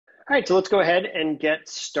All right, so let's go ahead and get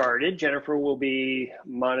started. Jennifer will be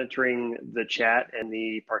monitoring the chat and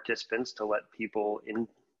the participants to let people into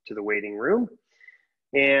the waiting room.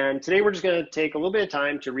 And today we're just going to take a little bit of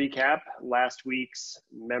time to recap last week's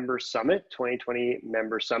Member Summit, 2020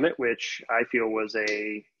 Member Summit, which I feel was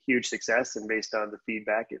a huge success. And based on the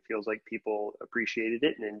feedback, it feels like people appreciated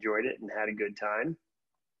it and enjoyed it and had a good time.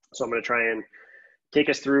 So I'm going to try and take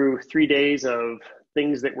us through 3 days of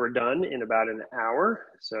things that were done in about an hour.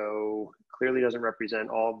 So clearly doesn't represent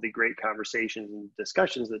all of the great conversations and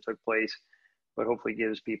discussions that took place, but hopefully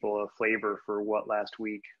gives people a flavor for what last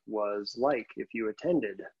week was like if you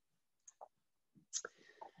attended.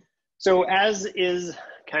 So as is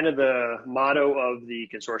kind of the motto of the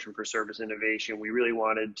Consortium for Service Innovation, we really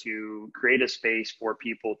wanted to create a space for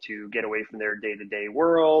people to get away from their day-to-day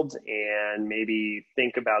world and maybe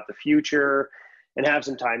think about the future and have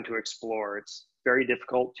some time to explore. It's very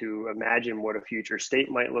difficult to imagine what a future state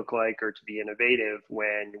might look like or to be innovative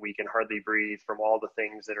when we can hardly breathe from all the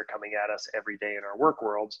things that are coming at us every day in our work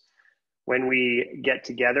worlds. When we get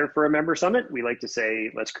together for a member summit, we like to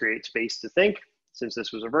say, let's create space to think. Since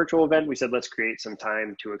this was a virtual event, we said, let's create some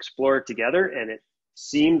time to explore it together. And it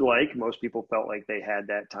seemed like most people felt like they had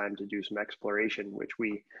that time to do some exploration, which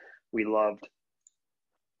we loved.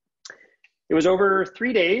 It was over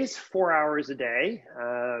 3 days, 4 hours a day,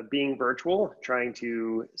 being virtual, trying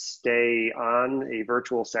to stay on a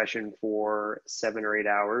virtual session for 7 or 8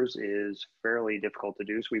 hours is fairly difficult to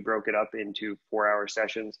do. So we broke it up into 4-hour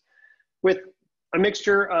sessions with a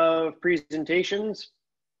mixture of presentations,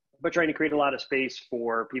 but trying to create a lot of space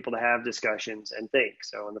for people to have discussions and think.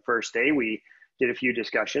 So on the first day, we did a few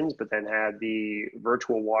discussions, but then had the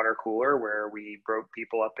virtual water cooler where we broke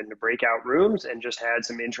people up into breakout rooms and just had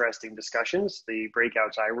some interesting discussions. The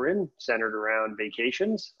breakouts I were in centered around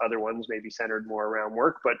vacations. Other ones maybe centered more around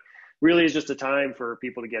work, but really is just a time for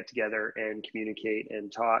people to get together and communicate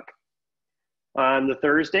and talk. On the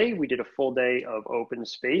Thursday, we did a full day of open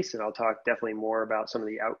space, and I'll talk definitely more about some of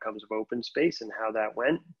the outcomes of open space and how that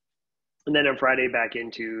went. And then on Friday, back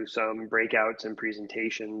into some breakouts and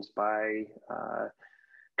presentations by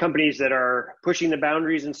companies that are pushing the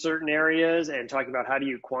boundaries in certain areas and talking about how do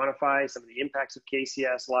you quantify some of the impacts of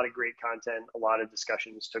KCS. A lot of great content, a lot of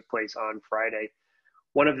discussions took place on Friday.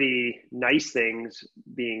 One of the nice things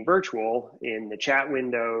being virtual in the chat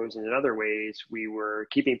windows and in other ways, we were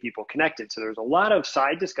keeping people connected. So there's a lot of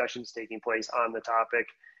side discussions taking place on the topic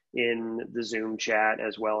in the Zoom chat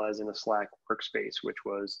as well as in a Slack workspace, which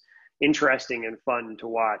was interesting and fun to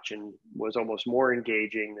watch and was almost more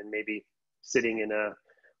engaging than maybe sitting in a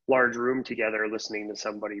large room together listening to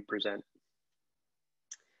somebody present.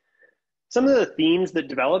 Some of the themes that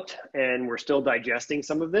developed, and we're still digesting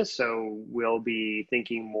some of this, so we'll be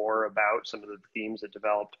thinking more about some of the themes that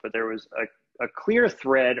developed, but there was a clear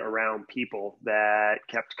thread around people that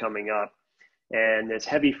kept coming up, and this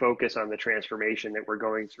heavy focus on the transformation that we're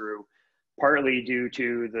going through, partly due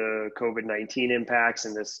to the COVID-19 impacts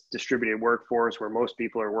and this distributed workforce where most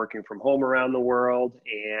people are working from home around the world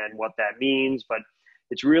and what that means. But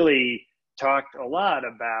it's really talked a lot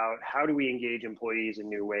about how do we engage employees in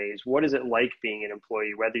new ways? What is it like being an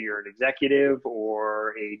employee, whether you're an executive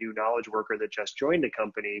or a new knowledge worker that just joined a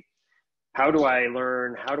company? How do I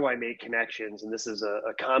learn? How do I make connections? And this is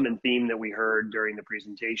a common theme that we heard during the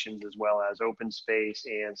presentations as well as open space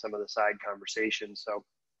and some of the side conversations. So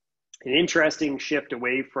an interesting shift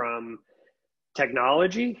away from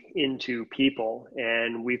technology into people.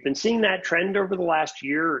 And we've been seeing that trend over the last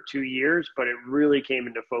year or 2 years, but it really came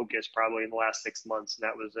into focus probably in the last 6 months. And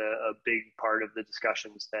that was a big part of the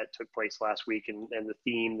discussions that took place last week and the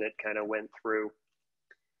theme that kind of went through.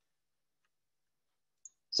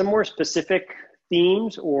 Some more specific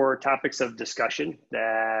themes or topics of discussion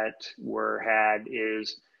that were had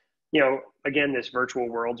is, again, this virtual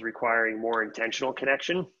world's requiring more intentional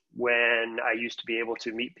connection. When I used to be able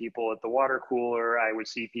to meet people at the water cooler, I would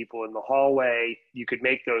see people in the hallway, you could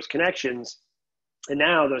make those connections. And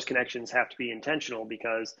now those connections have to be intentional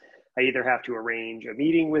because I either have to arrange a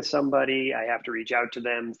meeting with somebody, I have to reach out to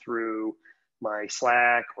them through my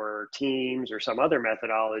Slack or Teams or some other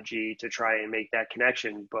methodology to try and make that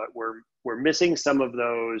connection. But we're missing some of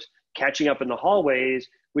those catching up in the hallways,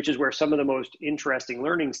 which is where some of the most interesting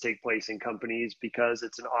learnings take place in companies because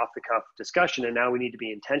it's an off-the-cuff discussion, and now we need to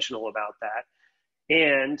be intentional about that.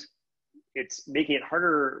 And it's making it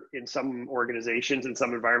harder in some organizations and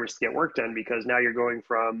some environments to get work done because now you're going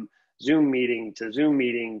from Zoom meeting to Zoom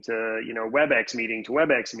meeting to WebEx meeting to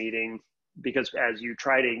WebEx meeting, because as you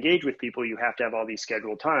try to engage with people, you have to have all these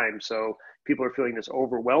scheduled times. So people are feeling this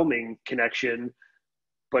overwhelming connection,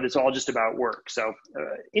 but it's all just about work. So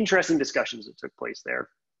interesting discussions that took place there.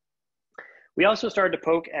 We also started to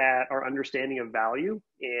poke at our understanding of value,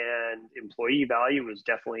 and employee value was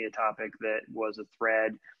definitely a topic that was a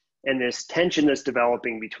thread, and this tension that's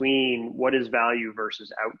developing between what is value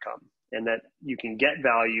versus outcome, and that you can get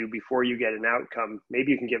value before you get an outcome.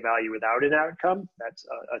 Maybe you can get value without an outcome. That's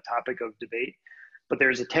a topic of debate. But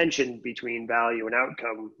there's a tension between value and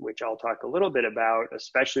outcome, which I'll talk a little bit about,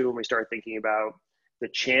 especially when we start thinking about the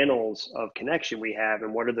channels of connection we have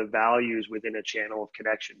and what are the values within a channel of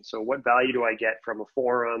connection. So what value do I get from a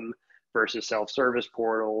forum versus self-service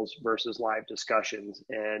portals versus live discussions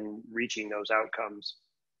and reaching those outcomes?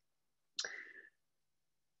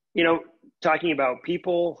 You know, talking about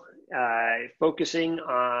people, focusing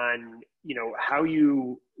on, you know, how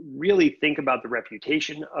you really think about the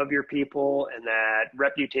reputation of your people, and that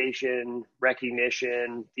reputation,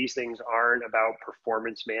 recognition, these things aren't about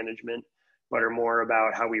performance management, but are more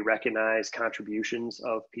about how we recognize contributions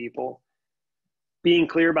of people. Being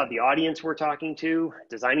clear about the audience we're talking to,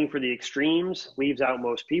 designing for the extremes leaves out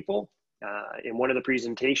most people. In one of the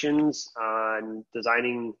presentations on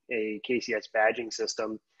designing a KCS badging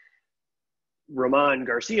system, Ramon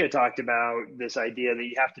Garcia talked about this idea that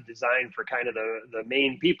you have to design for kind of the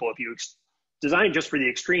main people. If you design just for the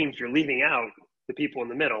extremes, you're leaving out the people in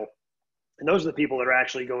the middle. And those are the people that are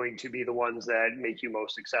actually going to be the ones that make you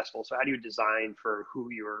most successful. So how do you design for who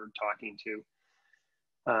you're talking to?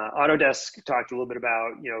 Autodesk talked a little bit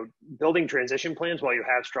about, you know, building transition plans while you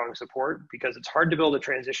have strong support, because it's hard to build a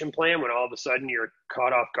transition plan when all of a sudden you're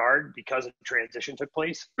caught off guard because a transition took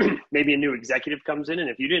place. Maybe a new executive comes in, and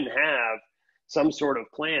if you didn't have some sort of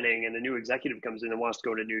planning and the new executive comes in and wants to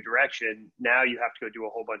go in a new direction, now you have to go do a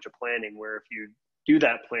whole bunch of planning, where if you do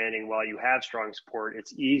that planning while you have strong support,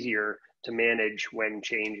 it's easier to manage when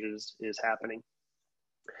change is happening.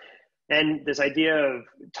 And this idea of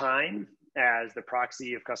time as the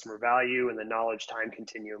proxy of customer value and the knowledge time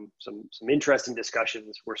continuum, some interesting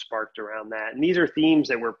discussions were sparked around that. And these are themes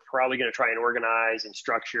that we're probably going to try and organize and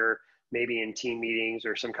structure, maybe in team meetings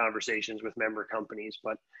or some conversations with member companies.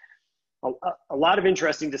 But a lot of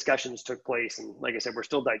interesting discussions took place. And like I said, we're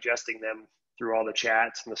still digesting them through all the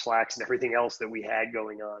chats and the Slacks and everything else that we had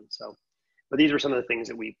going on. So, but these are some of the things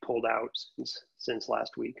that we pulled out since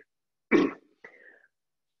last week.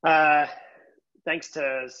 Thanks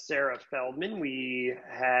to Sarah Feldman, we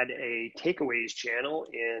had a takeaways channel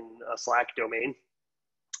in a Slack domain.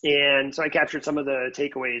 And so I captured some of the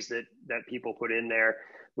takeaways that people put in there,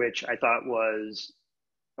 which I thought was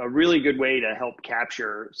a really good way to help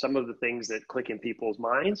capture some of the things that click in people's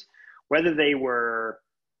minds, whether they were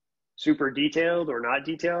super detailed or not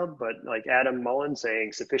detailed. But like Adam Mullen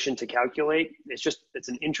saying sufficient to calculate, it's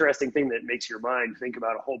an interesting thing that makes your mind think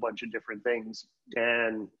about a whole bunch of different things.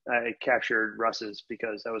 And I captured Russ's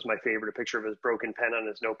because that was my favorite, a picture of his broken pen on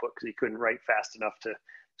his notebook because he couldn't write fast enough to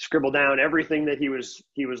scribble down everything that he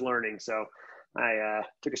was learning. So I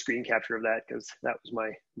took a screen capture of that because that was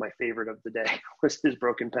my favorite of the day, was his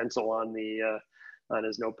broken pencil on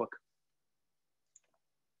his notebook.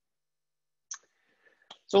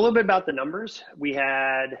 So a little bit about the numbers. We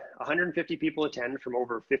had 150 people attend from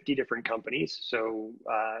over 50 different companies. So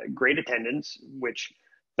great attendance, which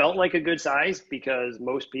felt like a good size because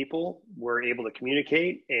most people were able to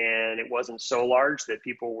communicate, and it wasn't so large that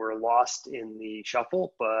people were lost in the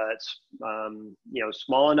shuffle, but you know,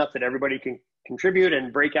 small enough that everybody can contribute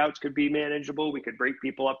and breakouts could be manageable. We could break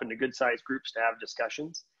people up into good sized groups to have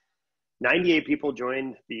discussions. 98 people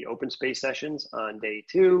joined the open space sessions on day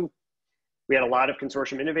 2. We had a lot of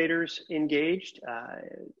consortium innovators engaged,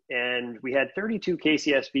 and we had 32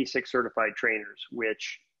 KCS V6 certified trainers,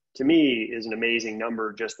 which to me is an amazing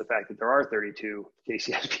number, just the fact that there are 32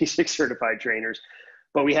 KCS V6 certified trainers,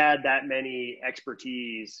 but we had that many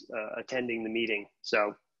expertise attending the meeting.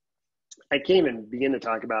 So I can't even begin to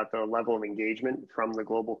talk about the level of engagement from the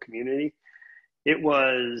global community. It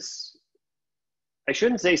was, I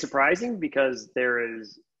shouldn't say surprising, because there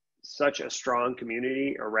is such a strong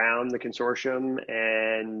community around the consortium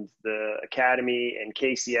and the academy and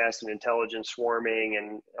KCS and intelligence swarming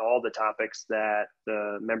and all the topics that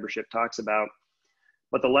the membership talks about.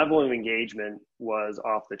 But the level of engagement was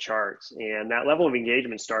off the charts. And that level of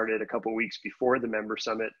engagement started a couple of weeks before the member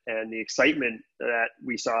summit. And the excitement that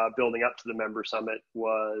we saw building up to the member summit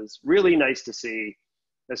was really nice to see,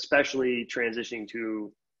 especially transitioning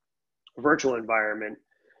to a virtual environment,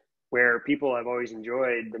 where people have always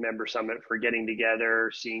enjoyed the member summit for getting together,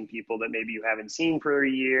 seeing people that maybe you haven't seen for a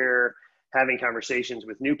year, having conversations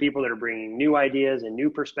with new people that are bringing new ideas and new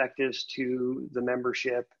perspectives to the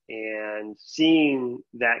membership, and seeing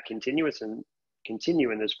that continue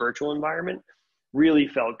in this virtual environment really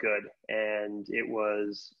felt good. And it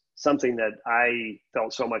was something that I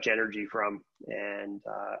felt so much energy from and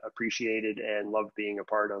appreciated and loved being a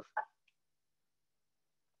part of.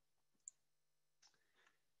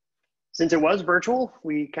 Since it was virtual,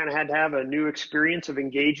 we kind of had to have a new experience of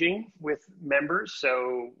engaging with members.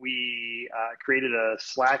 So we created a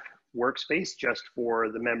Slack workspace just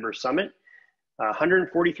for the member summit.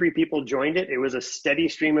 143 people joined it. It was a steady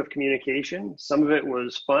stream of communication. Some of it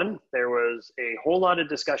was fun. There was a whole lot of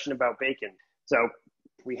discussion about bacon. So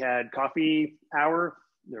we had coffee hour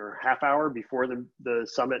or half hour before the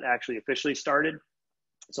summit actually officially started.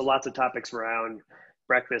 So lots of topics around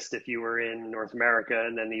breakfast if you were in North America,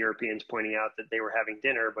 and then the Europeans pointing out that they were having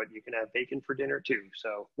dinner, but you can have bacon for dinner too.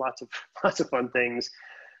 So lots of fun things.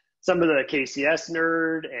 Some of the KCS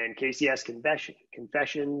nerd and KCS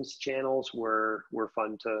confessions channels were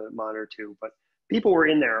fun to monitor too. But people were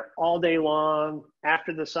in there all day long,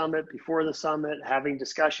 after the summit, before the summit, having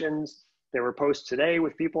discussions. There were posts today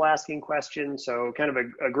with people asking questions. So kind of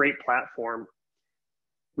a great platform.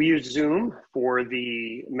 We used Zoom for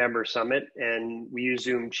the member summit, and we used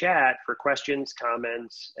Zoom chat for questions,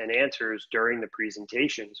 comments, and answers during the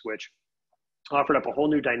presentations, which offered up a whole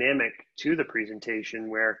new dynamic to the presentation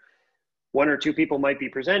where one or two people might be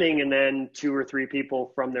presenting, and then 2 or 3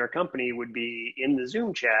 people from their company would be in the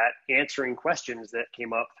Zoom chat answering questions that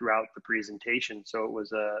came up throughout the presentation. So it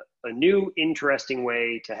was a new, interesting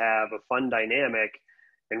way to have a fun dynamic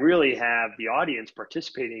and really have the audience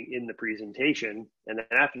participating in the presentation. And then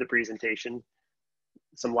after the presentation,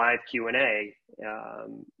 some live Q&A,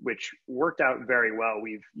 which worked out very well.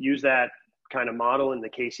 We've used that kind of model in the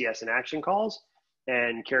KCS in action calls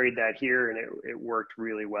and carried that here, and it worked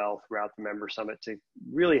really well throughout the member summit to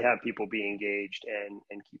really have people be engaged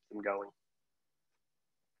and keep them going.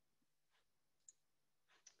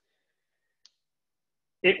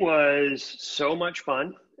 It was so much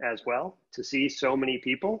fun as well to see so many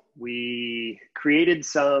people. We created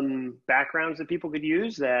some backgrounds that people could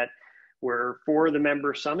use that were for the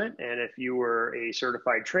member summit. And if you were a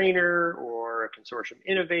certified trainer or a consortium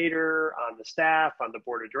innovator on the staff, on the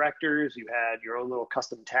board of directors, you had your own little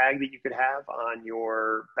custom tag that you could have on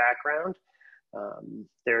your background.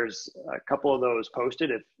 There's a couple of those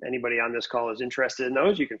posted. If anybody on this call is interested in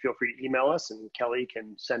those, you can feel free to email us and Kelly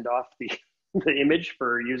can send off the image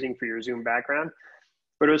for using for your Zoom background.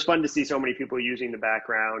 But it was fun to see so many people using the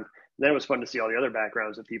background. And then it was fun to see all the other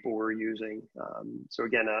backgrounds that people were using. So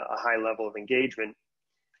again, a high level of engagement.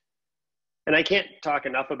 And I can't talk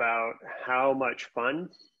enough about how much fun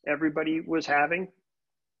everybody was having.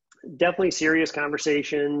 Definitely serious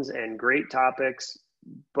conversations and great topics,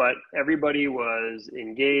 but everybody was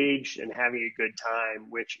engaged and having a good time,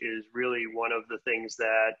 which is really one of the things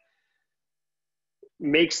that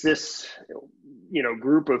makes this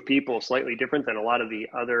group of people slightly different than a lot of the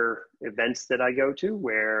other events that I go to,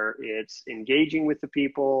 where it's engaging with the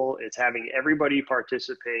people, it's having everybody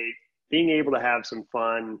participate, being able to have some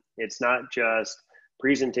fun. It's not just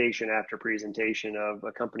presentation after presentation of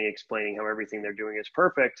a company explaining how everything they're doing is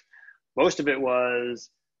perfect. Most of it was,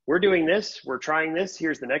 we're doing this, we're trying this,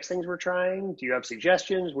 here's the next things we're trying. Do you have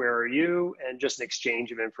suggestions? Where are you? And just an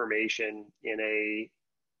exchange of information in a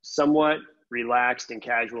somewhat relaxed and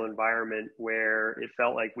casual environment where it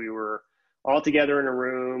felt like we were all together in a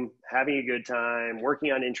room, having a good time,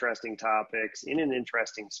 working on interesting topics in an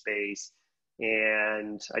interesting space.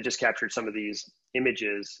 And I just captured some of these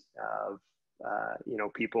images of,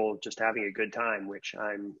 people just having a good time, which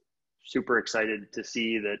I'm super excited to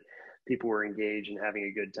see that people were engaged and having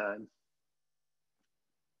a good time.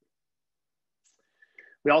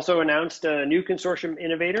 We also announced a new consortium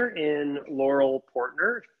innovator in Laurel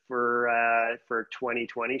Portner for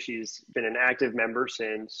 2020. She's been an active member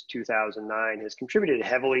since 2009, has contributed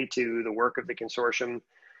heavily to the work of the consortium,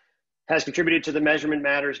 has contributed to the Measurement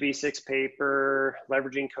Matters V6 paper,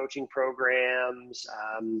 leveraging coaching programs,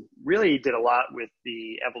 really did a lot with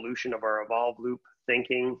the evolution of our Evolve Loop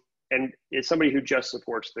thinking, and is somebody who just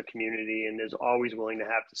supports the community and is always willing to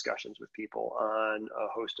have discussions with people on a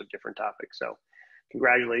host of different topics. So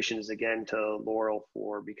congratulations again to Laurel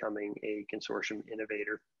for becoming a consortium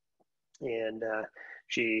innovator. And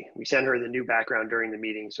we sent her the new background during the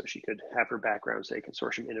meeting so she could have her background say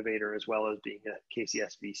consortium innovator as well as being a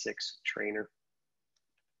KCS V6 trainer.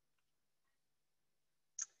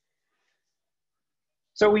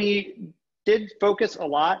 So we did focus a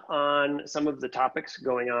lot on some of the topics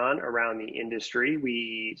going on around the industry.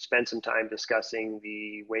 We spent some time discussing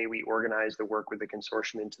the way we organize the work with the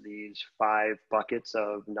consortium into these 5 buckets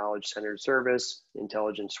of knowledge-centered service,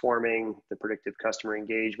 intelligent swarming, the predictive customer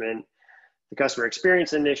engagement, the customer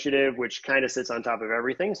experience initiative, which kind of sits on top of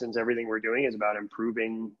everything, since everything we're doing is about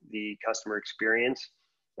improving the customer experience,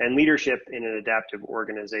 and leadership in an adaptive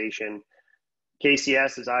organization.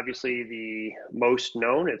 KCS is obviously the most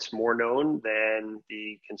known. It's more known than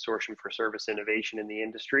the Consortium for Service Innovation in the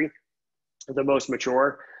industry, the most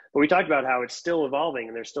mature. But we talked about how it's still evolving,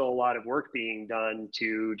 and there's still a lot of work being done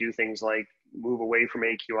to do things like move away from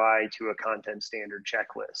AQI to a content standard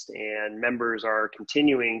checklist. And members are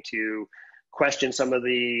continuing to question some of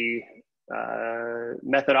the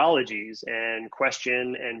methodologies and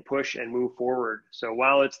question and push and move forward. So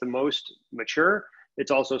while it's the most mature,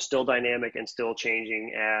 it's also still dynamic and still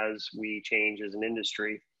changing as we change as an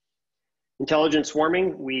industry. Intelligent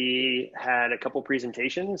swarming, we had a couple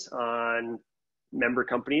presentations on member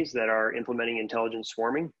companies that are implementing intelligent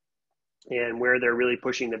swarming and where they're really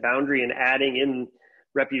pushing the boundary and adding in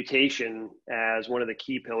reputation as one of the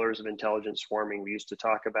key pillars of intelligent swarming. We used to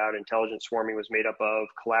talk about intelligent swarming was made up of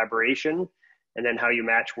collaboration and then how you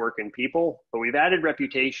match work and people, but we've added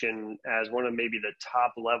reputation as one of maybe the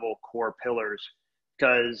top level core pillars,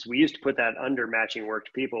 because we used to put that under matching work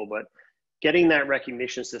to people, but getting that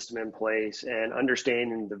recognition system in place and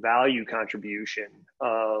understanding the value contribution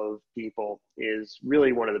of people is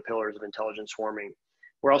really one of the pillars of intelligent swarming.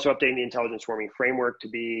 We're also updating the intelligent swarming framework to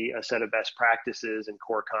be a set of best practices and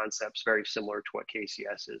core concepts very similar to what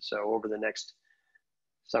KCS is. So over the next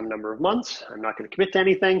some number of months, I'm not going to commit to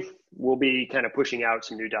anything, we'll be kind of pushing out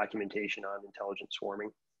some new documentation on intelligent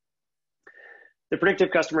swarming. The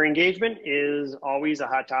predictive customer engagement is always a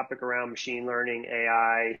hot topic around machine learning,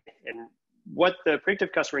 AI, and what the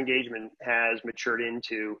predictive customer engagement has matured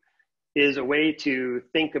into is a way to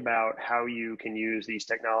think about how you can use these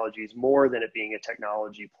technologies more than it being a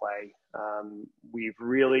technology play. We've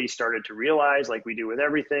really started to realize, like we do with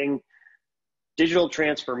everything, digital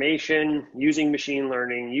transformation, using machine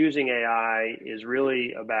learning, using AI is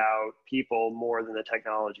really about people more than the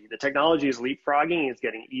technology. The technology is leapfrogging, it's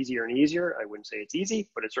getting easier and easier. I wouldn't say it's easy,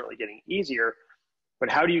 but it's certainly getting easier. But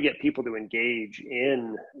how do you get people to engage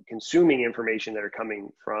in consuming information that are coming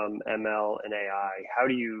from ML and AI? How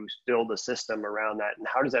do you build a system around that? And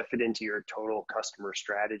how does that fit into your total customer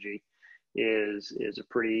strategy is a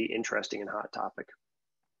pretty interesting and hot topic.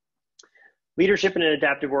 Leadership in an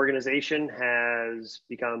adaptive organization has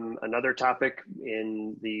become another topic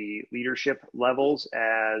in the leadership levels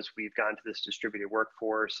as we've gone to this distributed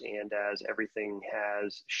workforce and as everything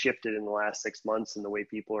has shifted in the last 6 months in the way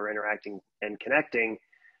people are interacting and connecting.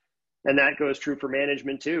 And that goes true for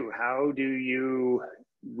management too. How do you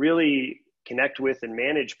really connect with and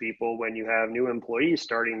manage people when you have new employees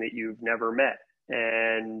starting that you've never met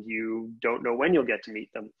and you don't know when you'll get to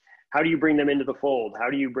meet them? How do you bring them into the fold? How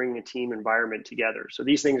do you bring a team environment together? So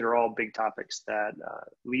these things are all big topics that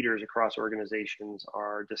leaders across organizations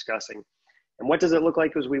are discussing. And what does it look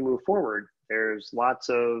like as we move forward? There's lots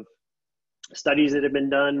of studies that have been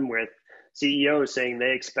done with CEOs saying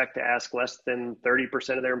they expect to ask less than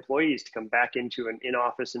 30% of their employees to come back into an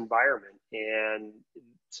in-office environment. And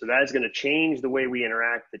so that is going to change the way we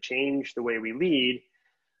interact, to change the way we lead.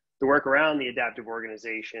 The work around the adaptive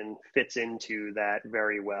organization fits into that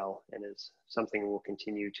very well and is something we'll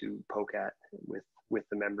continue to poke at with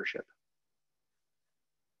the membership.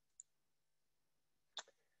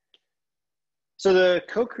 So the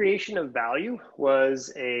co-creation of value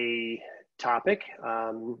was a topic,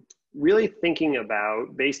 really thinking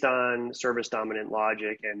about, based on service dominant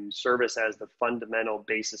logic and service as the fundamental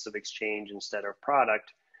basis of exchange instead of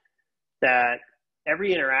product, that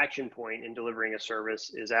every interaction point in delivering a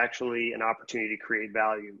service is actually an opportunity to create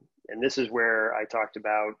value. And this is where I talked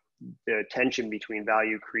about the tension between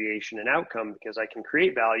value creation and outcome, because I can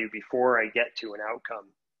create value before I get to an outcome.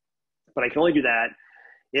 But I can only do that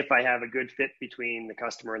if I have a good fit between the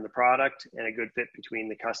customer and the product and a good fit between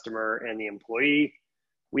the customer and the employee.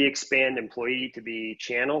 We expand employee to be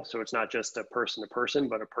channel. So it's not just a person to person,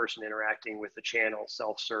 but a person interacting with the channel,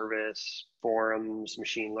 self-service, forums,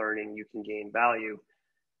 machine learning, you can gain value.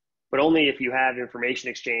 But only if you have information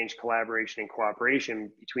exchange, collaboration, and cooperation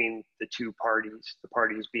between the two parties, the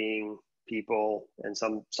parties being people and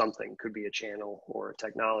something, could be a channel or a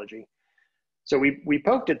technology. So we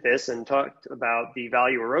poked at this and talked about the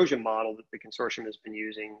value erosion model that the consortium has been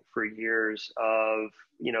using for years of,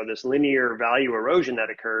 this linear value erosion that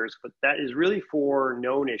occurs, but that is really for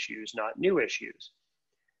known issues, not new issues.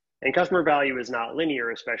 And customer value is not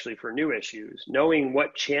linear, especially for new issues. Knowing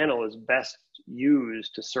what channel is best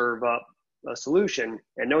used to serve up a solution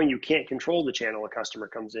and knowing you can't control the channel a customer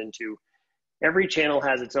comes into, every channel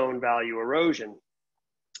has its own value erosion.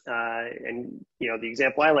 The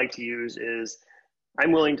example I like to use is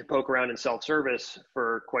I'm willing to poke around in self-service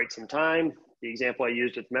for quite some time, The example I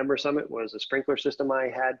used at the member summit was a sprinkler system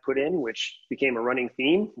I had put in, which became a running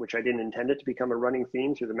theme, which I didn't intend it to become a running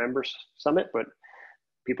theme through the members summit, but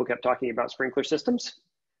people kept talking about sprinkler systems.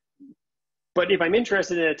 But if I'm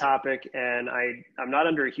interested in a topic and I'm not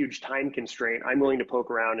under a huge time constraint, I'm willing to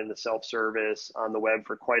poke around in the self-service on the web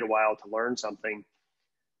for quite a while to learn something.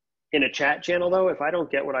 In a chat channel, though, if I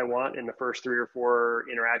don't get what I want in the first 3 or 4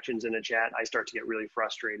 interactions in a chat, I start to get really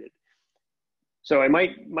frustrated. So I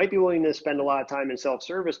might be willing to spend a lot of time in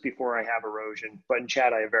self-service before I have erosion, but in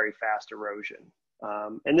chat, I have very fast erosion.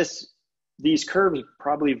 And these curves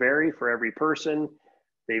probably vary for every person.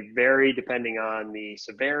 They vary depending on the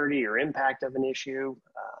severity or impact of an issue,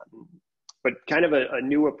 but kind of a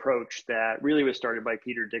new approach that really was started by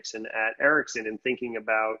Peter Dixon at Ericsson in thinking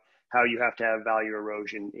about how you have to have value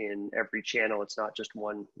erosion in every channel. It's not just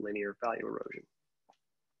one linear value erosion.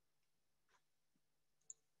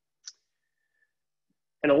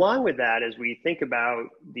 And along with that, as we think about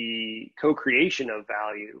the co-creation of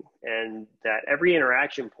value and that every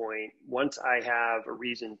interaction point, once I have a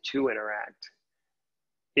reason to interact,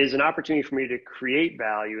 is an opportunity for me to create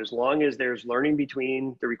value as long as there's learning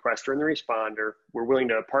between the requester and the responder. We're willing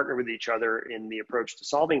to partner with each other in the approach to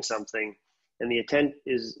solving something, and the intent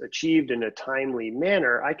is achieved in a timely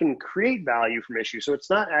manner. I can create value from issues. So it's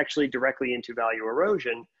not actually directly into value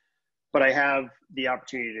erosion, but I have the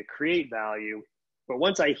opportunity to create value. But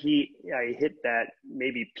once I hit that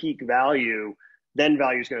maybe peak value, then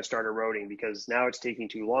value is going to start eroding because now it's taking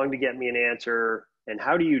too long to get me an answer. And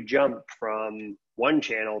how do you jump from one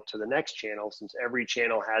channel to the next channel since every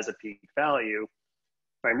channel has a peak value?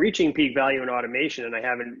 If I'm reaching peak value in automation and I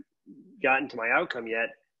haven't gotten to my outcome yet,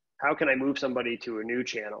 how can I move somebody to a new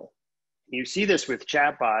channel? You see this with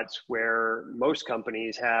chatbots where most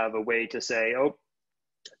companies have a way to say, oh,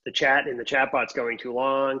 the chatbot's going too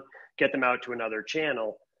long, get them out to another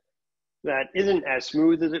channel. That isn't as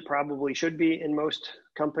smooth as it probably should be in most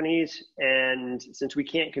companies. And since we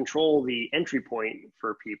can't control the entry point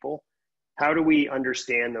for people, how do we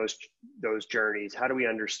understand those journeys? How do we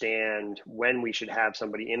understand when we should have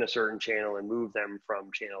somebody in a certain channel and move them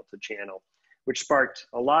from channel to channel? Which sparked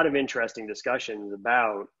a lot of interesting discussions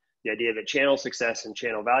about the idea that channel success and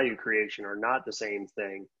channel value creation are not the same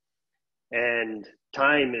thing. And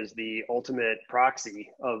time is the ultimate proxy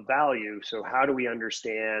of value. So how do we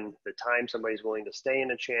understand the time somebody's willing to stay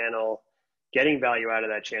in a channel, getting value out of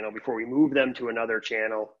that channel before we move them to another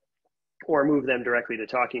channel or move them directly to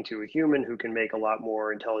talking to a human who can make a lot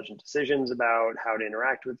more intelligent decisions about how to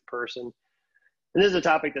interact with the person? And this is a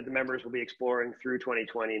topic that the members will be exploring through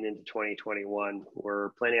 2020 and into 2021. We're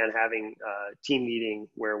planning on having a team meeting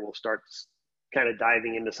where we'll start kind of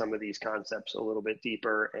diving into some of these concepts a little bit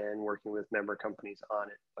deeper and working with member companies on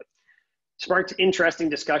it. But sparked interesting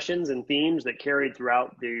discussions and themes that carried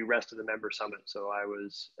throughout the rest of the member summit. So I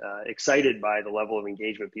was excited by the level of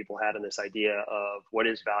engagement people had on this idea of what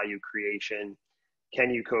is value creation, can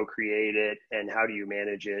you co-create it, and how do you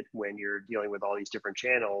manage it when you're dealing with all these different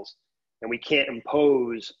channels? And we can't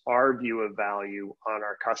impose our view of value on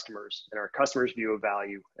our customers, and our customers' view of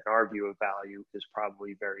value and our view of value is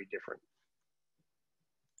probably very different.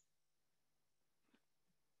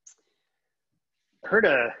 Heard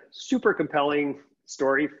a super compelling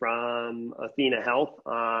story from Athena Health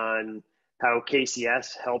on how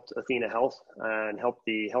KCS helped Athena Health and helped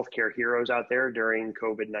the healthcare heroes out there during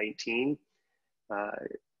COVID-19.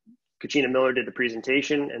 Kachina Miller did the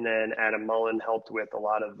presentation, and then Adam Mullen helped with a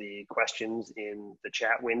lot of the questions in the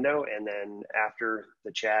chat window and then after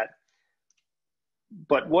the chat.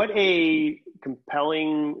 But what a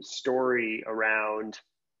compelling story around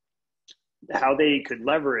how they could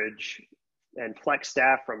leverage and flex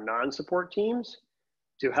staff from non-support teams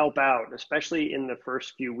to help out, especially in the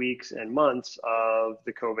first few weeks and months of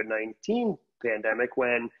the COVID-19 pandemic,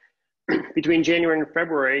 when between January and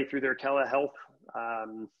February through their telehealth,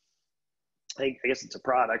 I guess it's a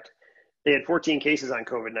product, they had 14 cases on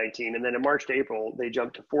COVID-19. And then in March to April, they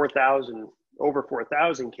jumped to over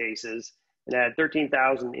 4,000 cases and had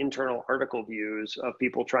 13,000 internal article views of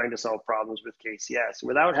people trying to solve problems with KCS.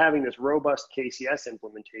 Without having this robust KCS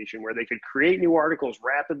implementation where they could create new articles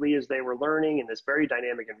rapidly as they were learning in this very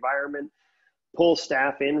dynamic environment, pull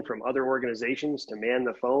staff in from other organizations to man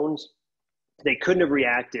the phones, they couldn't have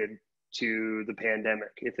reacted to the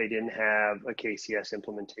pandemic if they didn't have a KCS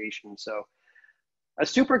implementation. So a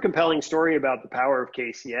super compelling story about the power of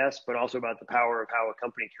KCS, but also about the power of how a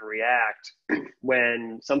company can react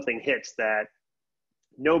when something hits that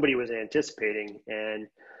nobody was anticipating. And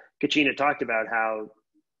Kachina talked about how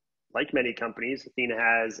like many companies, Athena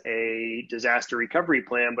has a disaster recovery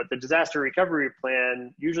plan, but the disaster recovery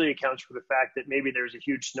plan usually accounts for the fact that maybe there's a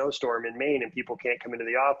huge snowstorm in Maine and people can't come into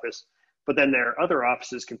the office, but then their other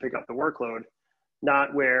offices can pick up the workload,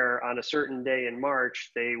 not where on a certain day in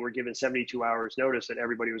March, they were given 72 hours notice that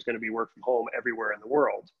everybody was going to be work from home everywhere in the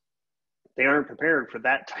world. They aren't prepared for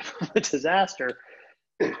that type of a disaster.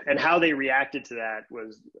 And how they reacted to that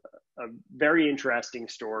was a very interesting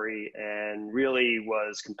story and really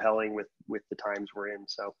was compelling with the times we're in.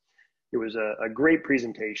 So it was a great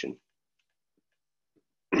presentation.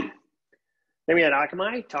 Then we had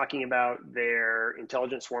Akamai talking about their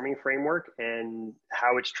intelligent swarming framework and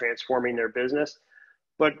how it's transforming their business.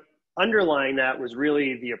 But underlying that was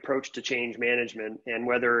really the approach to change management, and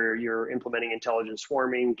whether you're implementing intelligent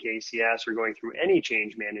swarming, KCS, or going through any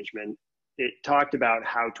change management, it talked about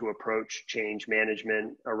how to approach change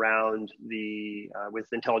management around with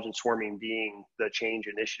intelligent swarming being the change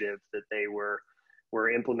initiative that they were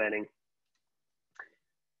implementing.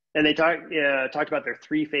 And they talked about their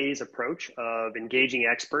three-phase approach of engaging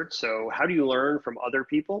experts. So how do you learn from other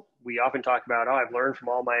people? We often talk about, oh, I've learned from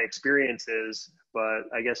all my experiences, but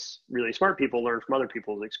I guess really smart people learn from other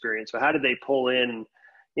people's experience. So how did they pull in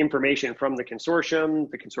information from the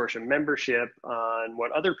consortium membership on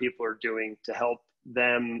what other people are doing to help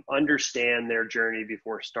them understand their journey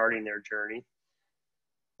before starting their journey?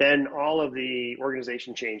 Then all of the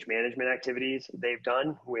organization change management activities they've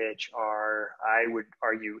done, which are, I would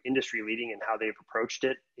argue, industry leading in how they've approached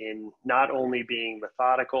it, in not only being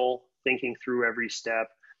methodical, thinking through every step,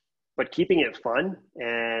 but keeping it fun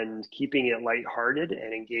and keeping it lighthearted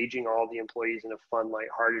and engaging all the employees in a fun,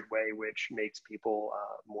 lighthearted way, which makes people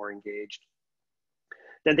more engaged.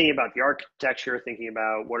 Then thinking about the architecture, thinking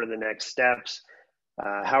about what are the next steps,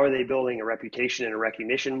 how are they building a reputation and a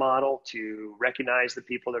recognition model to recognize the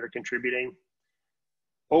people that are contributing.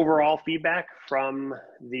 Overall feedback from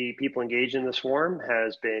the people engaged in the swarm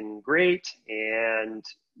has been great, and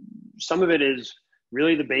some of it is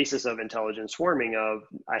really the basis of intelligent swarming of,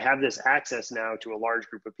 I have this access now to a large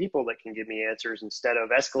group of people that can give me answers, instead of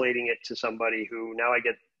escalating it to somebody who, now I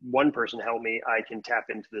get one person to help me, I can tap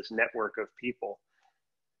into this network of people.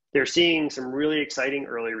 They're seeing some really exciting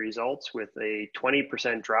early results with a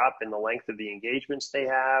 20% drop in the length of the engagements they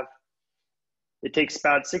have. It takes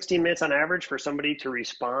about 16 minutes on average for somebody to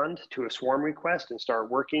respond to a swarm request and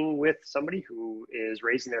start working with somebody who is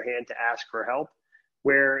raising their hand to ask for help.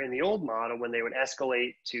 Where in the old model, when they would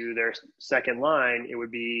escalate to their second line, it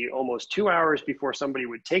would be almost 2 hours before somebody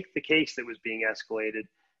would take the case that was being escalated.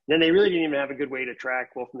 And then they really didn't even have a good way to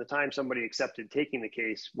track, well, from the time somebody accepted taking the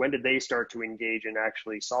case, when did they start to engage in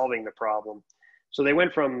actually solving the problem? So they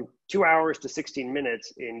went from 2 hours to 16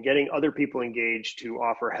 minutes in getting other people engaged to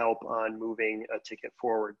offer help on moving a ticket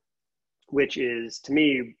forward, which is, to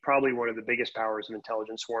me, probably one of the biggest powers of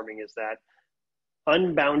intelligent swarming, is that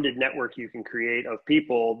unbounded network you can create of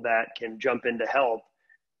people that can jump in to help.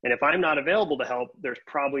 And if I'm not available to help, there's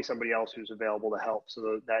probably somebody else who's available to help.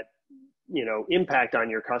 So that, impact on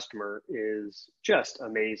your customer is just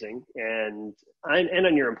amazing. And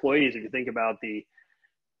on your employees, if you think about the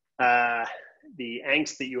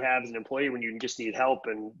angst that you have as an employee when you just need help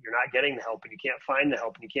and you're not getting the help and you can't find the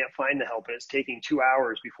help and you can't find the help, and it's taking 2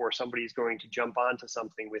 hours before somebody's going to jump onto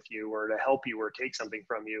something with you or to help you or take something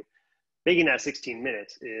from you. Making that 16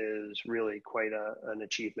 minutes is really quite an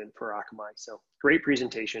achievement for Akamai. So great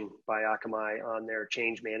presentation by Akamai on their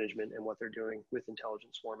change management and what they're doing with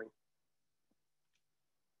intelligent swarming.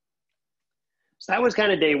 So that was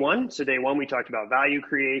kind of day one. So day one, we talked about value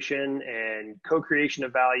creation and co-creation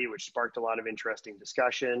of value, which sparked a lot of interesting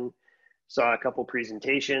discussion. Saw a couple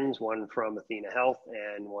presentations, one from Athena Health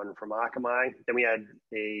and one from Akamai. Then we had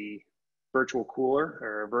a virtual cooler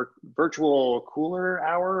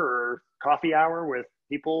hour or coffee hour with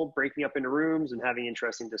people breaking up into rooms and having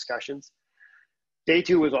interesting discussions. Day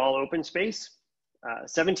two was all open space.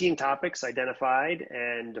 17 topics identified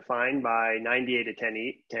and defined by 98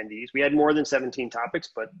 attendees. We had more than 17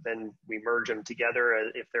 topics, but then we merge them together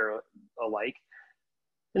if they're alike.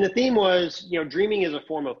 And the theme was, dreaming is a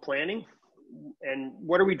form of planning. And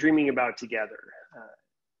what are we dreaming about together?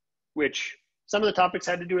 Which some of the topics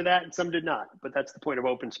had to do with that and some did not, but that's the point of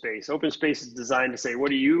open space. Open space is designed to say,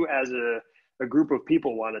 what do you as a group of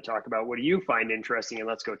people want to talk about? What do you find interesting? And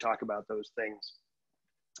let's go talk about those things.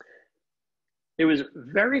 It was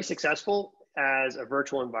very successful as a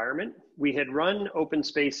virtual environment. We had run open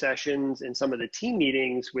space sessions in some of the team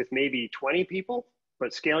meetings with maybe 20 people,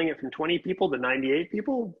 but scaling it from 20 people to 98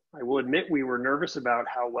 people, I will admit we were nervous about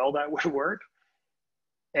how well that would work.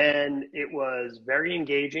 And it was very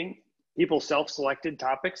engaging. People self-selected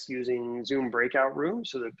topics using Zoom breakout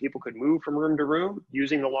rooms so that people could move from room to room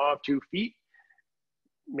using the law of 2 feet.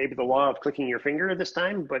 Maybe the law of clicking your finger this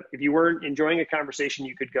time, but if you weren't enjoying a conversation,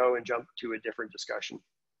 you could go and jump to a different discussion.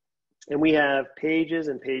 And we have pages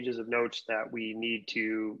and pages of notes that we need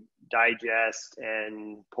to digest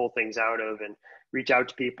and pull things out of and reach out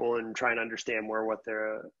to people and try and understand more what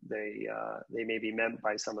they may be meant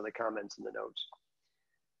by some of the comments in the notes.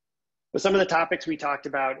 But some of the topics we talked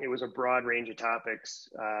about, it was a broad range of topics,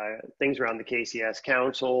 things around the KCS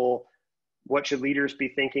Council, what should leaders be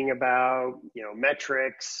thinking about,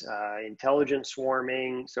 metrics, intelligent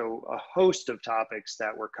swarming. So a host of topics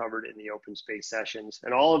that were covered in the open space sessions.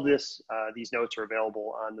 And all of this, these notes are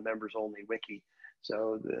available on the members only wiki.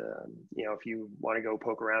 So if you want to go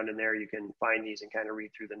poke around in there, you can find these and kind of read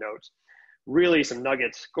through the notes. Really some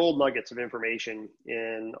nuggets, gold nuggets of information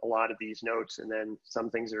in a lot of these notes. And then some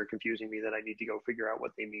things that are confusing me that I need to go figure out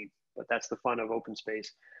what they mean. But that's the fun of open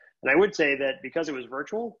space. And I would say that because it was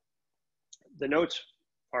virtual, the notes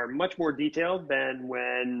are much more detailed than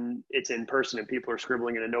when it's in person and people are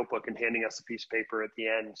scribbling in a notebook and handing us a piece of paper at the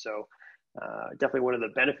end. So definitely one of the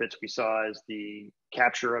benefits we saw is the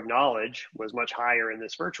capture of knowledge was much higher in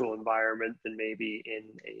this virtual environment than maybe in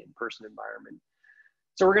an in-person environment.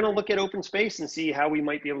 So we're going to look at open space and see how we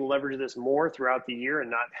might be able to leverage this more throughout the year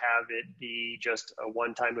and not have it be just a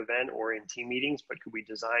one-time event or in team meetings, but could we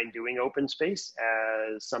design doing open space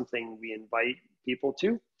as something we invite people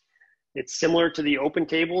to? It's similar to the open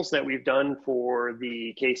tables that we've done for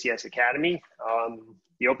the KCS Academy.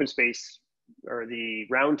 The open space or the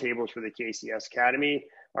round tables for the KCS Academy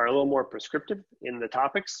are a little more prescriptive in the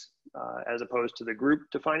topics as opposed to the group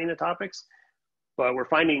defining the topics. But we're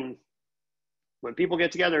finding when people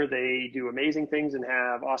get together, they do amazing things and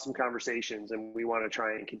have awesome conversations. And we want to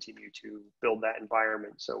try and continue to build that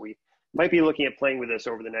environment. So we might be looking at playing with this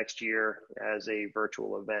over the next year as a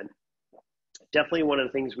virtual event. Definitely one of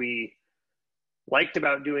the things we liked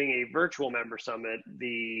about doing a virtual member summit,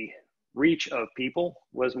 the reach of people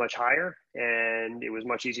was much higher and it was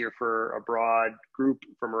much easier for a broad group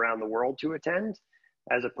from around the world to attend,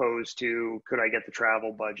 as opposed to, could I get the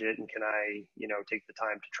travel budget and can I, take the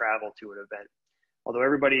time to travel to an event? Although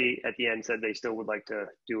everybody at the end said they still would like to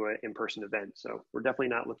do an in-person event. So we're definitely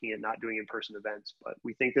not looking at not doing in-person events, but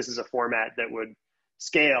we think this is a format that would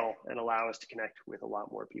scale and allow us to connect with a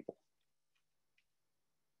lot more people.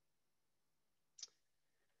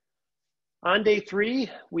 On day 3,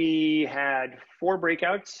 we had 4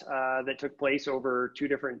 breakouts that took place over 2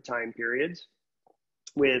 different time periods,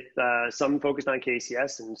 with some focused on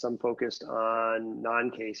KCS and some focused on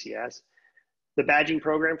non-KCS. The badging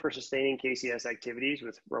program for sustaining KCS activities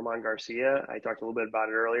with Roman Garcia, I talked a little bit about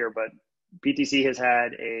it earlier, but PTC has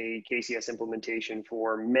had a KCS implementation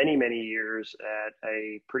for many, many years at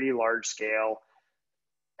a pretty large scale.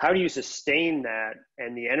 How do you sustain that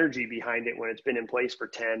and the energy behind it when it's been in place for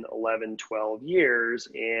 10, 11, 12 years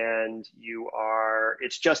and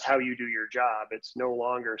it's just how you do your job. It's no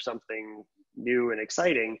longer something new and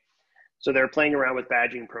exciting. So they're playing around with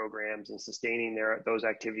badging programs and sustaining those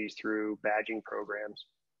activities through badging programs.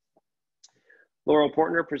 Laurel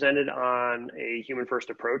Portner presented on a human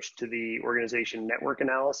first approach to the organization network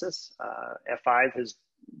analysis. F5 has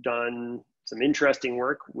done some interesting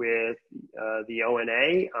work with the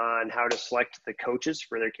ONA on how to select the coaches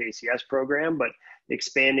for their KCS program, but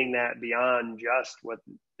expanding that beyond just what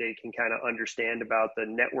they can kind of understand about the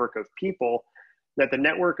network of people, that the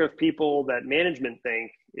network of people that management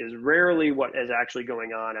think is rarely what is actually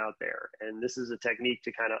going on out there. And this is a technique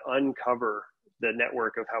to kind of uncover the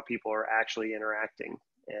network of how people are actually interacting.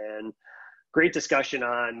 And great discussion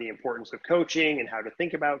on the importance of coaching and how to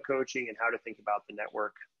think about coaching and how to think about the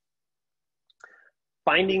network.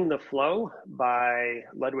 Finding the Flow by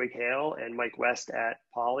Ludwig Hale and Mike West at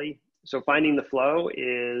Poly. So Finding the Flow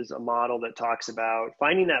is a model that talks about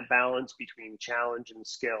finding that balance between challenge and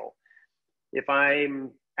skill. If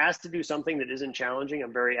I'm asked to do something that isn't challenging,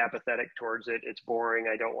 I'm very apathetic towards it. It's boring.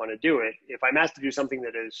 I don't want to do it. If I'm asked to do something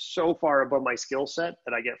that is so far above my skill set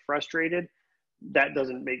that I get frustrated, that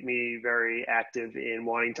doesn't make me very active in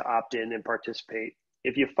wanting to opt in and participate.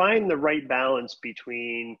 If you find the right balance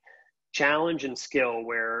between challenge and skill,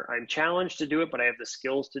 where I'm challenged to do it, but I have the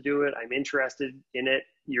skills to do it, I'm interested in it,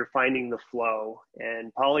 you're finding the flow.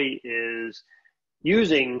 And Poly is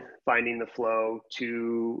using Finding the Flow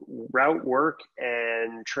to route work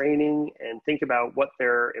and training and think about what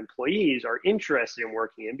their employees are interested in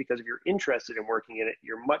working in, because if you're interested in working in it,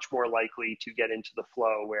 you're much more likely to get into the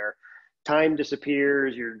flow where time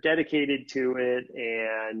disappears, you're dedicated to it,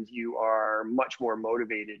 and you are much more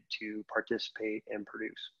motivated to participate and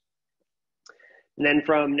produce. And then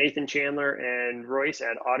from Nathan Chandler and Royce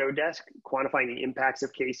at Autodesk, quantifying the impacts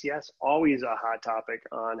of KCS, always a hot topic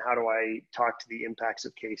on how do I talk to the impacts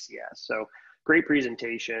of KCS. So great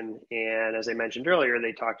presentation. And as I mentioned earlier,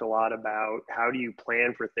 they talked a lot about how do you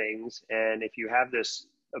plan for things. And if you have this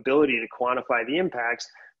ability to quantify the impacts,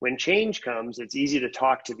 when change comes, it's easy to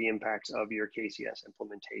talk to the impacts of your KCS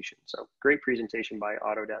implementation. So great presentation by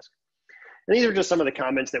Autodesk. And these are just some of the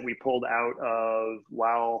comments that we pulled out of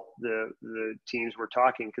while the teams were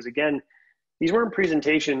talking. Because again, these weren't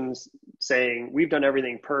presentations saying, we've done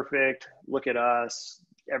everything perfect, look at us,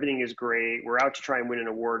 everything is great, we're out to try and win an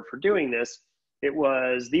award for doing this. It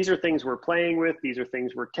was, these are things we're playing with, these are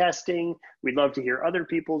things we're testing, we'd love to hear other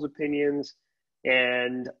people's opinions.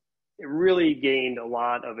 And it really gained a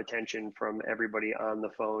lot of attention from everybody on the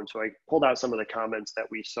phone. So I pulled out some of the comments that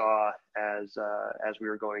we saw as we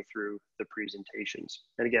were going through the presentations.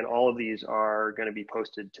 And again, all of these are going to be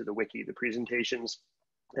posted to the wiki. The presentations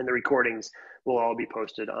and the recordings will all be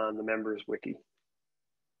posted on the members wiki.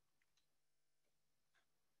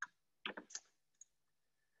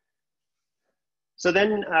 So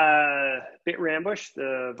then Bit Rambush,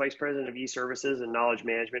 the Vice President of E-Services and Knowledge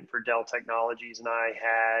Management for Dell Technologies, and I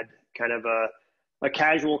had kind of a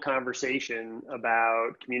casual conversation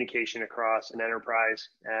about communication across an enterprise.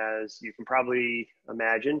 As you can probably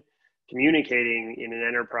imagine, communicating in an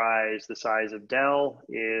enterprise the size of Dell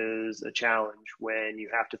is a challenge when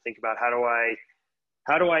you have to think about how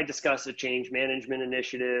do I discuss a change management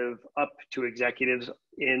initiative up to executives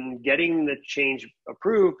in getting the change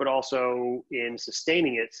approved, but also in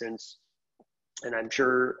sustaining it, since, and I'm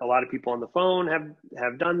sure a lot of people on the phone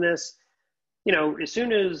have done this, you know, as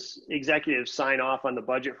soon as executives sign off on the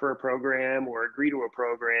budget for a program or agree to a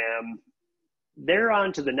program, they're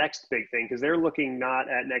on to the next big thing, because they're looking not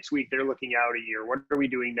at next week, they're looking out a year. What are we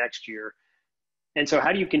doing next year? And so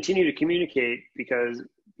how do you continue to communicate? Because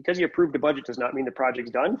you approved a budget does not mean the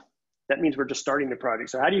project's done. That means we're just starting the project.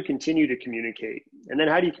 So how do you continue to communicate? And then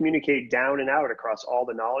how do you communicate down and out across all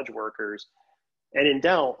the knowledge workers? And in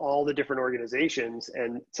Dell, all the different organizations,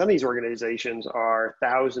 and some of these organizations are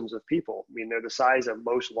thousands of people. I mean, they're the size of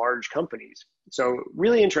most large companies. So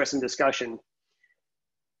really interesting discussion.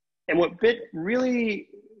 And what Bit really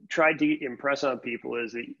tried to impress on people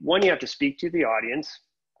is that, one, you have to speak to the audience.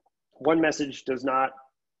 One message does not,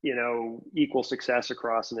 you know, equal success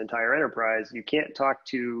across an entire enterprise. You can't talk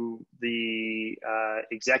to the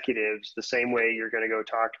executives the same way you're going to go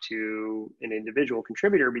talk to an individual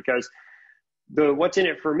contributor, because the what's in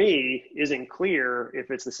it for me isn't clear if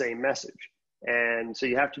it's the same message. And so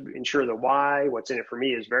you have to ensure the why, what's in it for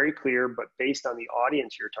me, is very clear, but based on the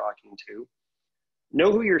audience you're talking to.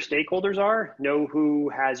 Know who your stakeholders are, know who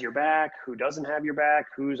has your back, who doesn't have your back,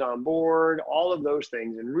 who's on board, all of those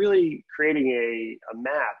things, and really creating a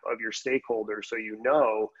map of your stakeholders so you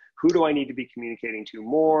know, who do I need to be communicating to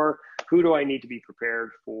more, who do I need to be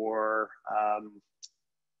prepared for,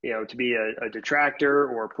 you know, to be a detractor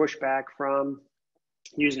or pushback from.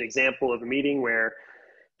 Use an example of a meeting where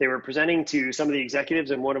they were presenting to some of the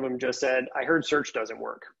executives and one of them just said, I heard search doesn't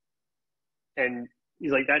work. And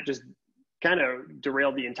he's like, that just kind of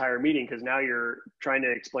derailed the entire meeting, because now you're trying to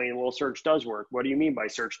explain, well, search does work. What do you mean by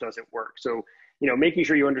search doesn't work? So, you know, making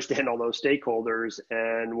sure you understand all those stakeholders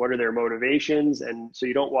and what are their motivations. And so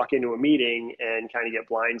you don't walk into a meeting and kind of get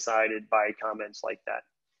blindsided by comments like that.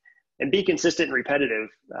 And be consistent and repetitive.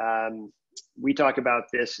 We talk about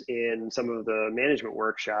this in some of the management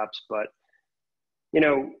workshops, but, you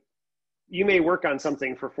know, you may work on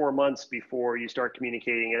something for 4 months before you start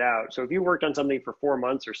communicating it out. So if you worked on something for 4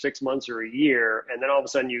 months or 6 months or a year, and then all of a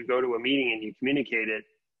sudden you go to a meeting and you communicate it,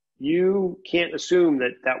 you can't assume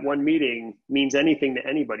that that one meeting means anything to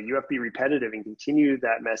anybody. You have to be repetitive and continue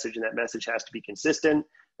that message, and that message has to be consistent.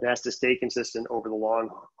 It has to stay consistent over the long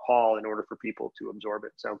haul in order for people to absorb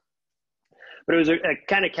it. So, but it was a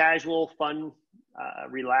kind of casual, fun,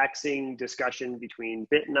 relaxing discussion between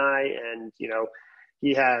Bit and I, and, you know,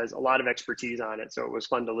 he has a lot of expertise on it, so it was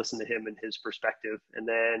fun to listen to him and his perspective. And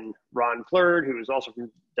then Ron Flurd, who is also from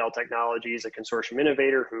Dell Technologies, a consortium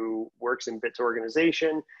innovator who works in Bit's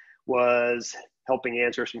organization, was helping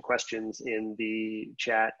answer some questions in the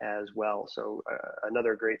chat as well. So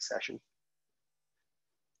another great session.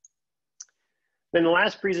 Then the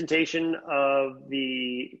last presentation of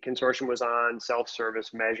the consortium was on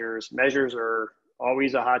self-service measures. Measures are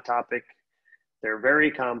always a hot topic. They're very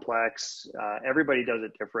complex. Everybody does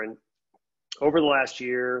it different. Over the last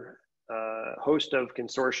year, a host of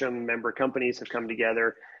consortium member companies have come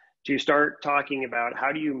together to start talking about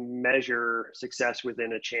how do you measure success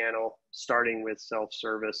within a channel, starting with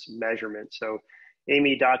self-service measurement. So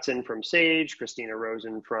Amy Dotson from SAGE, Christina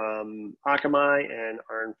Rosen from Akamai, and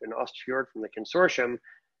Arnfinn Ostfjord from the Consortium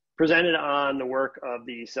presented on the work of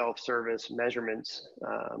the self-service measurements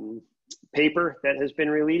paper that has been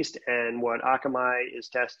released and what Akamai is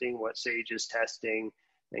testing, what SAGE is testing,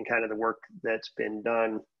 and kind of the work that's been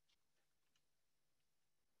done.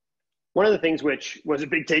 One of the things which was a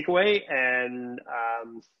big takeaway and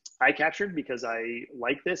I captured because I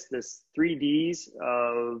like this 3Ds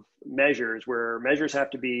of measures where measures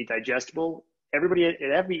have to be digestible.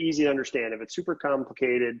 It have to be easy to understand. If it's super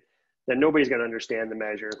complicated, then nobody's going to understand the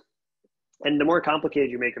measure. And the more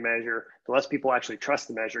complicated you make a measure, the less people actually trust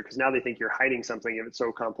the measure because now they think you're hiding something. If it's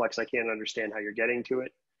so complex, I can't understand how you're getting to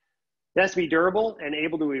it. It has to be durable and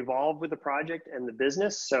able to evolve with the project and the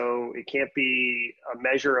business. So it can't be a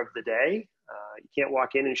measure of the day. You can't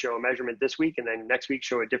walk in and show a measurement this week and then next week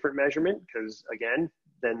show a different measurement because again,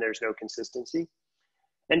 then there's no consistency.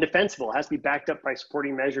 And defensible, it has to be backed up by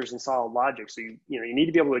supporting measures and solid logic. So you need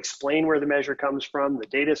to be able to explain where the measure comes from, the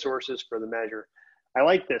data sources for the measure. I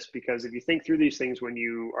like this because if you think through these things when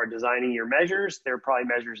you are designing your measures, they're probably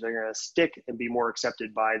measures that are going to stick and be more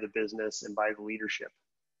accepted by the business and by the leadership.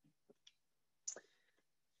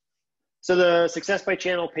 So the Success by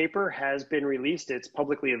Channel paper has been released. It's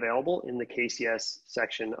publicly available in the KCS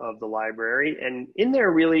section of the library. And in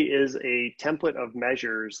there really is a template of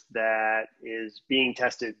measures that is being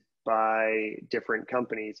tested by different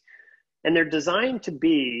companies. And they're designed to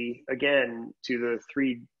be, again, to the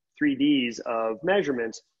 3Ds of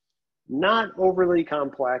measurements, not overly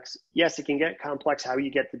complex. Yes, it can get complex how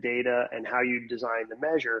you get the data and how you design the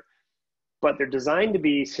measure, but they're designed to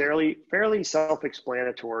be fairly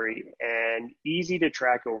self-explanatory and easy to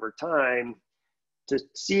track over time to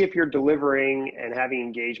see if you're delivering and having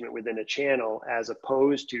engagement within a channel as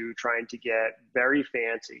opposed to trying to get very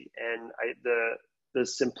fancy. And the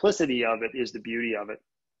simplicity of it is the beauty of it.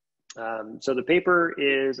 So the paper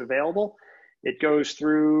is available. It goes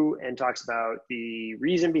through and talks about the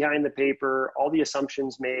reason behind the paper, all the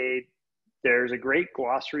assumptions made. There's a great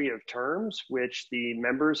glossary of terms which the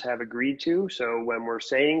members have agreed to. So when we're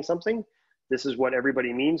saying something, this is what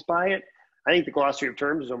everybody means by it. I think the glossary of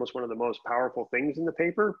terms is almost one of the most powerful things in the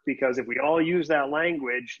paper because if we all use that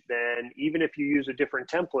language, then even if you use a different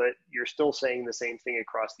template, you're still saying the same thing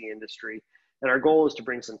across the industry. And our goal is to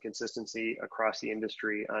bring some consistency across the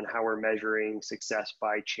industry on how we're measuring success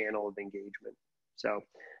by channel of engagement. So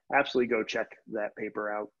absolutely go check that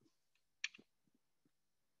paper out.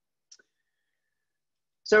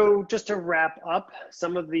 So just to wrap up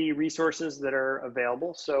some of the resources that are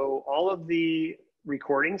available. So all of the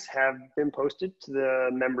recordings have been posted to the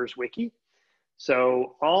members wiki.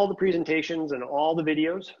 So all the presentations and all the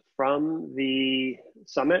videos from the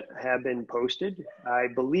summit have been posted. I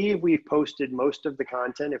believe we've posted most of the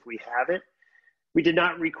content if we have it. We did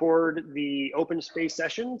not record the open space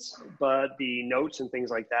sessions, but the notes and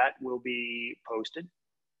things like that will be posted.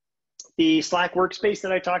 The Slack workspace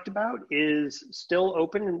that I talked about is still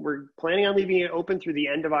open and we're planning on leaving it open through the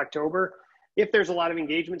end of October. If there's a lot of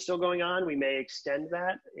engagement still going on, we may extend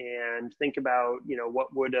that and think about,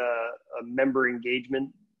 what would a member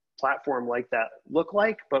engagement platform like that look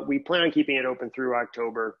like, but we plan on keeping it open through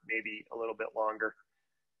October, maybe a little bit longer.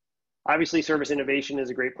 Obviously, Service Innovation is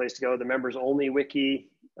a great place to go. The members only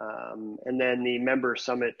wiki, and then the Member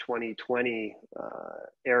Summit 2020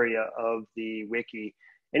 area of the wiki.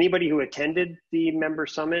 Anybody who attended the Member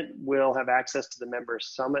Summit will have access to the Member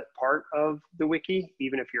Summit part of the wiki,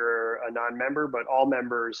 even if you're a non-member, but all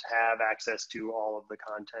members have access to all of the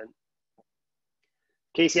content.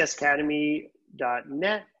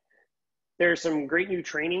 KCSacademy.net. There's some great new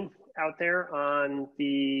training out there on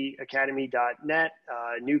the academy.net.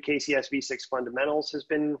 New KCS V6 fundamentals has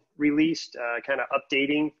been released, kind of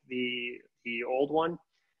updating the old one.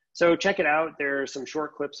 So check it out. There's some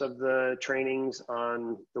short clips of the trainings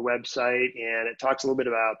on the website, and it talks a little bit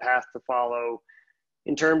about path to follow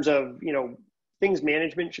in terms of, things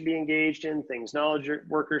management should be engaged in, things knowledge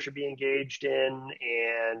workers should be engaged in,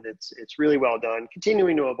 and it's really well done.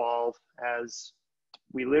 Continuing to evolve as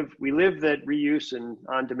we live that reuse and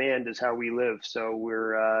on demand is how we live. So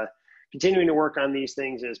we're continuing to work on these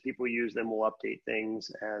things. As people use them, we'll update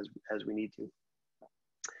things as we need to.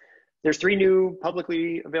 There's 3 new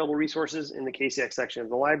publicly available resources in the KCX section of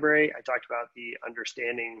the library. I talked about the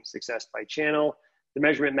Understanding Success by Channel. The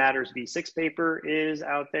Measurement Matters V6 paper is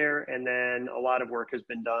out there, and then a lot of work has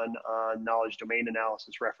been done on Knowledge Domain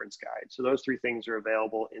Analysis Reference Guide. So those 3 things are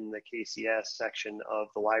available in the KCS section of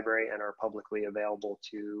the library and are publicly available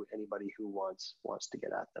to anybody who wants to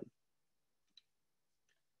get at them.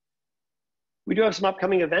 We do have some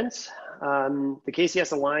upcoming events. The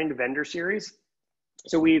KCS Aligned Vendor Series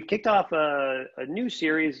So we've kicked off a new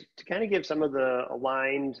series to kind of give some of the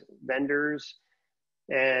aligned vendors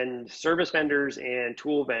and service vendors and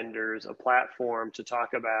tool vendors a platform to talk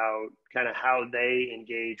about kind of how they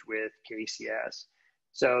engage with KCS.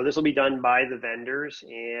 So this will be done by the vendors,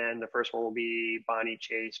 and the first one will be Bonnie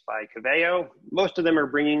Chase by Coveo. Most of them are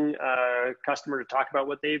bringing a customer to talk about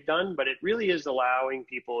what they've done, but it really is allowing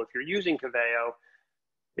people, if you're using Coveo,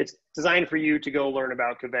 it's designed for you to go learn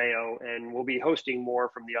about Coveo, and we'll be hosting more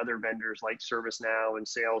from the other vendors like ServiceNow and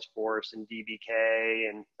Salesforce and DBK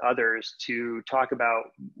and others to talk about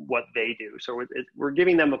what they do. So we're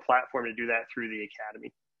giving them a platform to do that through the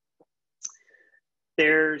Academy.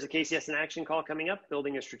 There's a KCS in Action call coming up,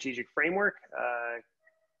 Building a Strategic Framework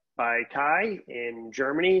by Kai in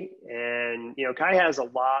Germany. And, you know, Kai has a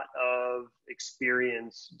lot of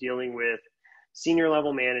experience dealing with senior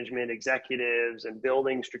level management, executives, and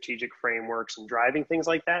building strategic frameworks and driving things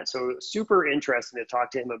like that. So super interesting to talk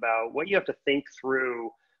to him about what you have to think through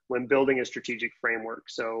when building a strategic framework.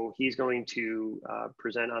 So he's going to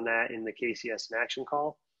present on that in the KCS in Action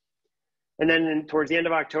call. And then towards the end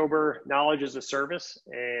of October, Knowledge as a Service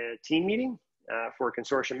team meeting for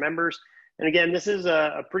consortium members. And again, this is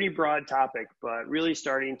a pretty broad topic, but really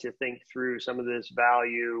starting to think through some of this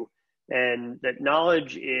value, and that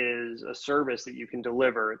knowledge is a service that you can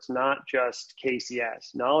deliver. It's not just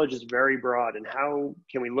KCS. Knowledge is very broad, and how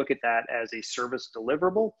can we look at that as a service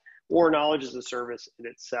deliverable or knowledge as a service in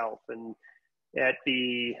itself? And at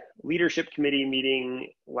the leadership committee meeting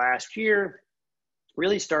last year,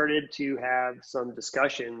 really started to have some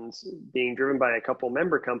discussions being driven by a couple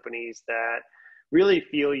member companies that really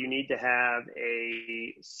feel you need to have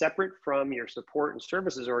a separate from your support and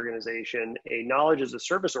services organization, a knowledge as a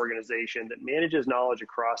service organization that manages knowledge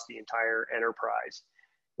across the entire enterprise.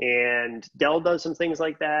 And Dell does some things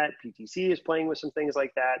like that. PTC is playing with some things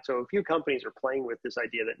like that. So a few companies are playing with this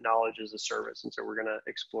idea that knowledge is a service. And so we're going to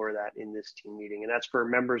explore that in this team meeting. And that's for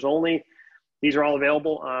members only. These are all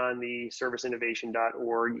available on the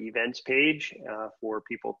serviceinnovation.org events page for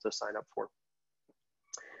people to sign up for.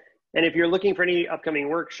 And if you're looking for any upcoming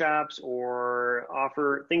workshops or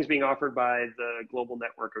things being offered by the global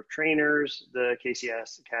network of trainers, the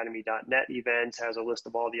kcsacademy.net events has a list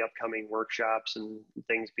of all the upcoming workshops and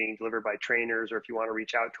things being delivered by trainers. Or if you want to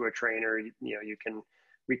reach out to a trainer, you can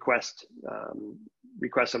request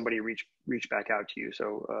somebody reach back out to you.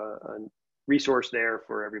 So a resource there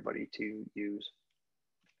for everybody to use.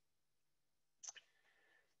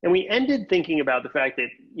 And we ended thinking about the fact that,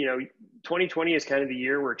 2020 is kind of the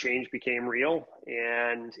year where change became real.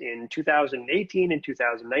 And in 2018 and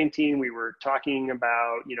 2019, we were talking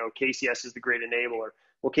about, KCS is the great enabler.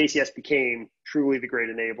 Well, KCS became truly the great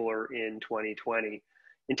enabler in 2020.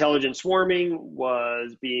 Intelligent swarming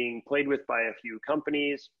was being played with by a few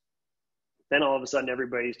companies. Then all of a sudden,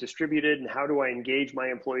 everybody's distributed. And how do I engage my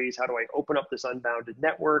employees? How do I open up this unbounded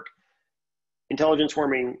network? Intelligent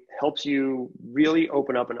swarming helps you really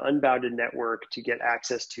open up an unbounded network to get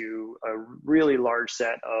access to a really large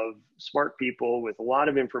set of smart people with a lot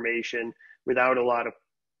of information without a lot of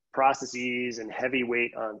processes and heavy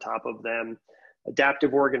weight on top of them.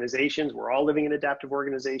 Adaptive organizations, we're all living in adaptive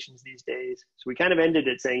organizations these days. So we kind of ended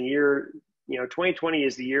it saying 2020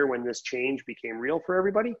 is the year when this change became real for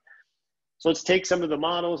everybody. So let's take some of the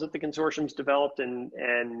models that the consortium's developed and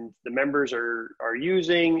the members are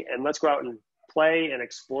using, and let's go out and play and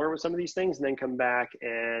explore with some of these things, and then come back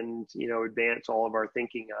and advance all of our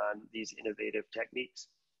thinking on these innovative techniques.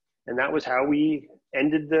 And that was how we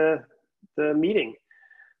ended the meeting.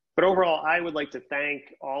 But overall, I would like to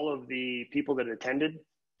thank all of the people that attended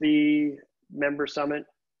the member summit,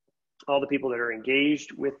 all the people that are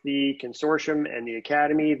engaged with the consortium and the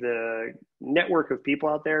academy, the network of people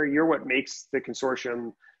out there. You're what makes the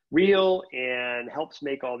consortium real and helps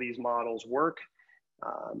make all these models work.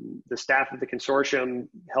 The staff of the consortium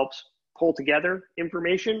helps pull together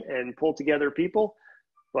information and pull together people,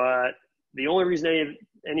 but the only reason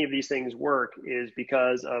any of these things work is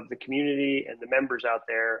because of the community and the members out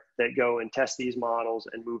there that go and test these models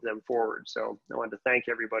and move them forward. So I wanted to thank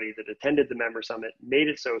everybody that attended the member summit, made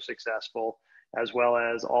it so successful, as well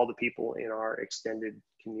as all the people in our extended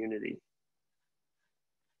community.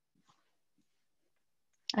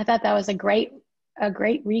 I thought that was a great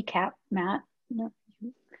recap, Matt.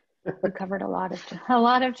 We covered a lot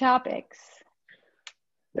of topics.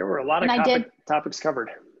 There were a lot of topics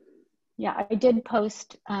covered. Yeah, I did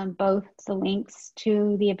post both the links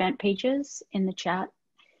to the event pages in the chat.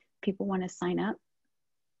 People want to sign up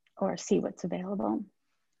or see what's available.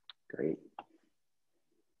 Great.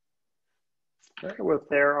 All right, well, if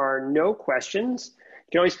there are no questions,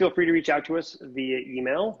 can always feel free to reach out to us via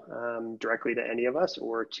email, directly to any of us,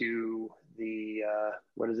 or to the,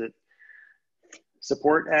 what is it?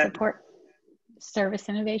 Support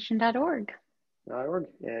serviceinnovation.org.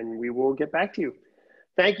 and we will get back to you.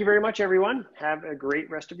 Thank you very much, everyone. Have a great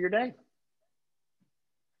rest of your day.